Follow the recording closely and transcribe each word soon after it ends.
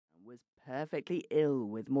was perfectly ill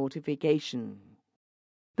with mortification.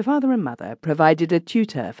 The father and mother provided a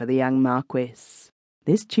tutor for the young Marquis.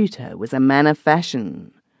 This tutor was a man of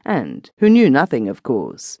fashion, and, who knew nothing, of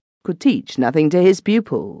course, could teach nothing to his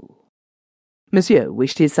pupil. Monsieur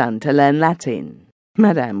wished his son to learn Latin.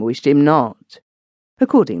 Madame wished him not.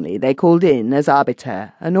 Accordingly, they called in as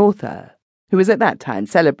arbiter an author, who was at that time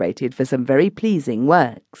celebrated for some very pleasing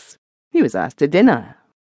works. He was asked to dinner.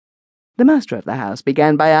 The master of the house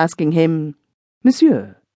began by asking him,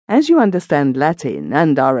 "Monsieur, as you understand Latin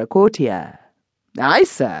and are a courtier—" "I,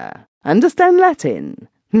 sir, understand Latin?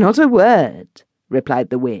 Not a word," replied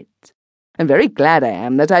the wit. "And very glad I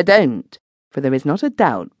am that I don't, for there is not a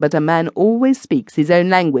doubt but a man always speaks his own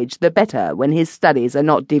language the better when his studies are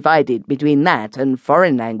not divided between that and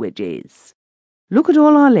foreign languages. Look at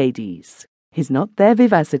all our ladies. Is not their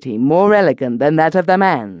vivacity more elegant than that of the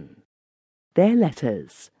man? Their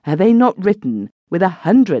letters, are they not written with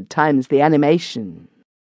 100 times the animation?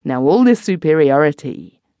 Now all this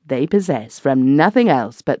superiority they possess from nothing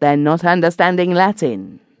else but their not understanding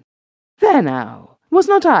Latin." "There now, was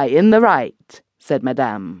not I in the right?" said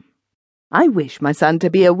Madame. "I wish my son to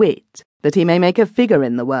be a wit, that he may make a figure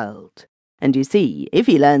in the world. And you see, if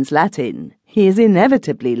he learns Latin, he is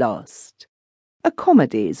inevitably lost. Are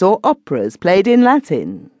comedies or operas played in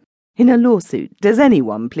Latin? In a lawsuit, does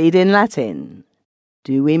anyone plead in Latin?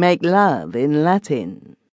 Do we make love in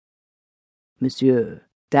Latin?" Monsieur,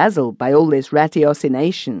 dazzled by all this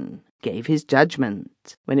ratiocination, gave his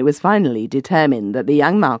judgment, when it was finally determined that the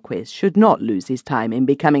young Marquis should not lose his time in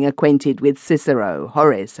becoming acquainted with Cicero,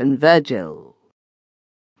 Horace, and Virgil.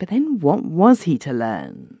 But then what was he to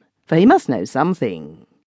learn? For he must know something.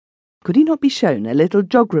 Could he not be shown a little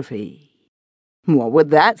geography? "What would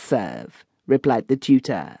that serve?" replied the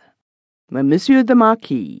tutor. "When Monsieur the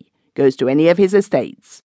Marquis goes to any of his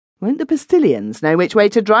estates, won't the postilions know which way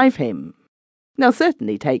to drive him? They'll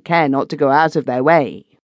certainly take care not to go out of their way.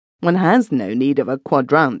 One has no need of a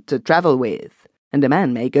quadrant to travel with, and a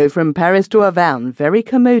man may go from Paris to Auvergne very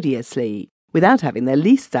commodiously, without having the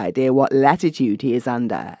least idea what latitude he is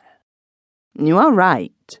under." "You are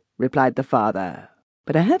right," replied the father,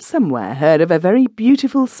 "but I have somewhere heard of a very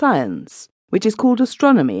beautiful science, which is called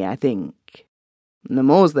astronomy, I think." "The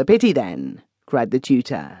more's the pity, then," cried the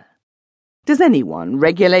tutor. "Does anyone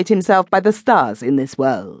regulate himself by the stars in this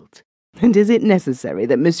world? And is it necessary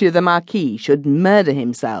that Monsieur the Marquis should murder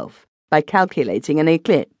himself by calculating an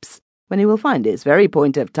eclipse, when he will find its very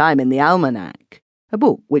point of time in the almanac, a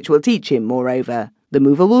book which will teach him, moreover, the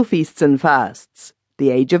movable feasts and fasts,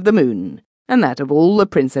 the age of the moon, and that of all the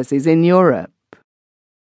princesses in Europe?"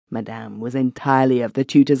 Madame was entirely of the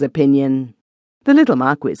tutor's opinion. The little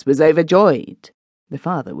Marquis was overjoyed. The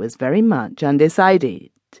father was very much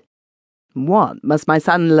undecided. "What must my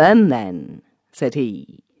son learn, then?" said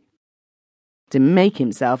he. "To make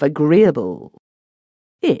himself agreeable."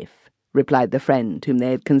 "If," replied the friend whom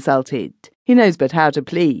they had consulted, "he knows but how to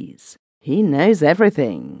please, he knows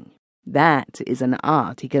everything. That is an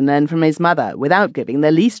art he can learn from his mother without giving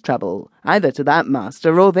the least trouble either to that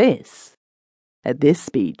master or this." At this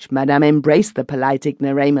speech Madame embraced the polite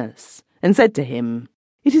ignoramus, and said to him,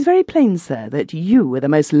 "It is very plain, sir, that you are the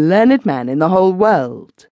most learned man in the whole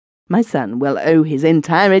world. My son will owe his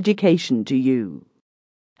entire education to you.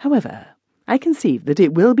 However, I conceive that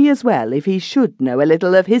it will be as well if he should know a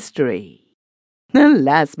little of history."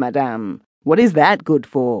 "Alas, madame, what is that good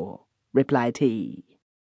for?" replied he.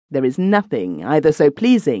 "There is nothing either so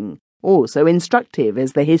pleasing or so instructive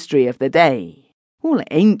as the history of the day. All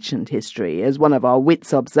ancient history, as one of our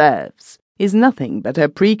wits observes, is nothing but a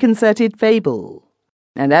preconcerted fable.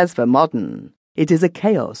 And as for modern, it is a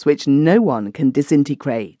chaos which no one can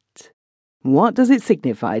disintegrate. What does it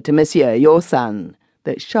signify to Monsieur, your son,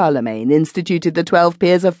 that Charlemagne instituted the 12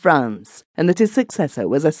 peers of France, and that his successor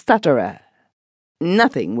was a stutterer?"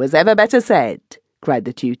 "Nothing was ever better said," cried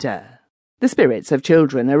the tutor. "The spirits of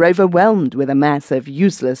children are overwhelmed with a mass of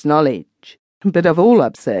useless knowledge. But of all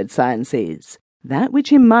absurd sciences, that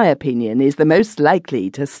which in my opinion is the most likely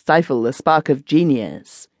to stifle the spark of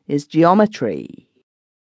genius is geometry.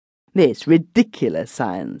 This ridiculous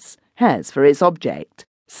science has for its object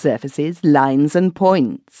surfaces, lines, and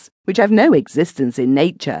points, which have no existence in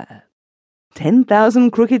nature. 10,000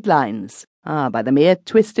 crooked lines are, by the mere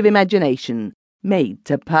twist of imagination, made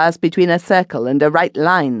to pass between a circle and a right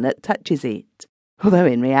line that touches it, although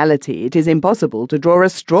in reality it is impossible to draw a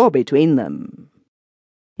straw between them.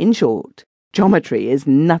 In short, geometry is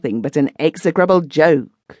nothing but an execrable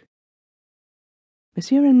joke."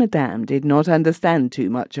 Monsieur and Madame did not understand too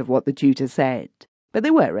much of what the tutor said, but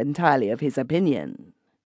they were entirely of his opinion.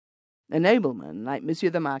 "A nobleman like Monsieur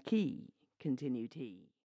the Marquis," continued he,